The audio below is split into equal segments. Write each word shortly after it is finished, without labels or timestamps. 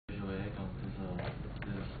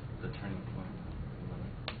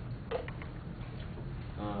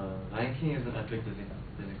King is an epic Disney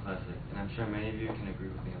classic, and I'm sure many of you can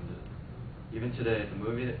agree with me on this. Even today, the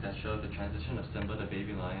movie that showed the transition of Simba the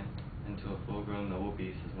baby lion into a full-grown noble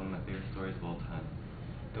beast is one of my favorite stories of all time.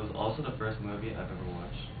 It was also the first movie I've ever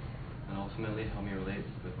watched, and ultimately helped me relate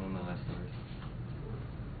with one of my life stories.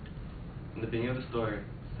 In the beginning of the story,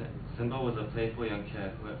 Simba was a playful young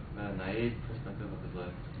kid who had a naive perspective of his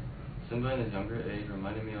life. Simba in his younger age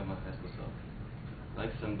reminded me of my high school self.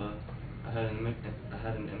 Like Simba, I had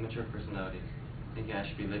an immature personality, thinking I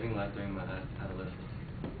should be living life during my adolescence.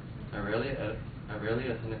 I rarely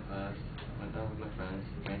attended class, went out with my friends,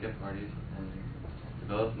 drank at parties, and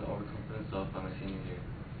developed an overconfident self by my senior year.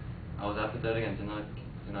 I was apathetic and did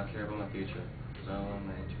not care about my future, let alone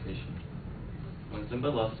my education. When Simba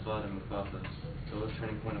lost his father, Mufasa, it was a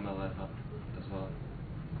turning point in my life as well.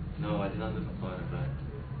 No, I did not lose my father,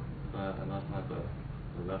 but I lost my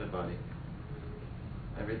beloved body.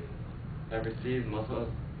 I received a muscle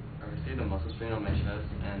strain on my chest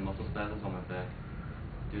and muscle spasms on my back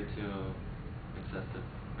due to excessive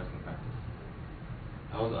wrestling practice.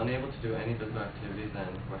 I was unable to do any physical activities,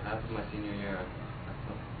 and for half of my senior year, I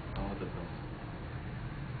felt depressed.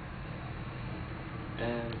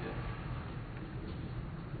 And yeah.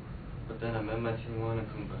 But then I met my Timon and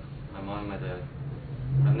Pumbaa, my mom and my dad.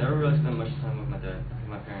 I've never really spent much time with my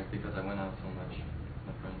parents because I went out so much with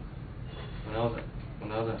my friends. When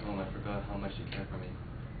I was at home, I forgot how much they cared for me.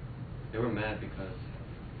 They were mad, but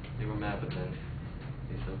then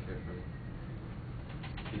they still cared for me.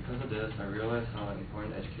 Because of this, I realized how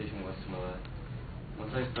important education was to my life.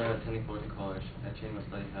 Once I started attending Fullerton College, I changed my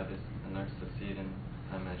study habits and learned to succeed in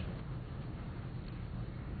time management.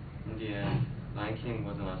 In the end, Lion King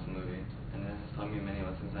was an awesome movie, and it has taught me many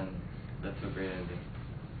lessons and led to a great ending.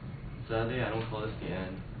 Sadly, I don't call this the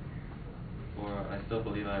end, for I still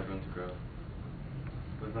believe I have room to grow.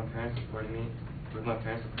 With my parents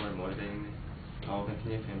support motivating me, I will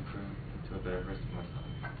continue to improve into a better version of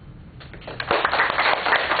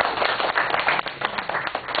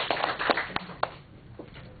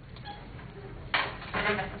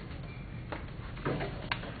myself.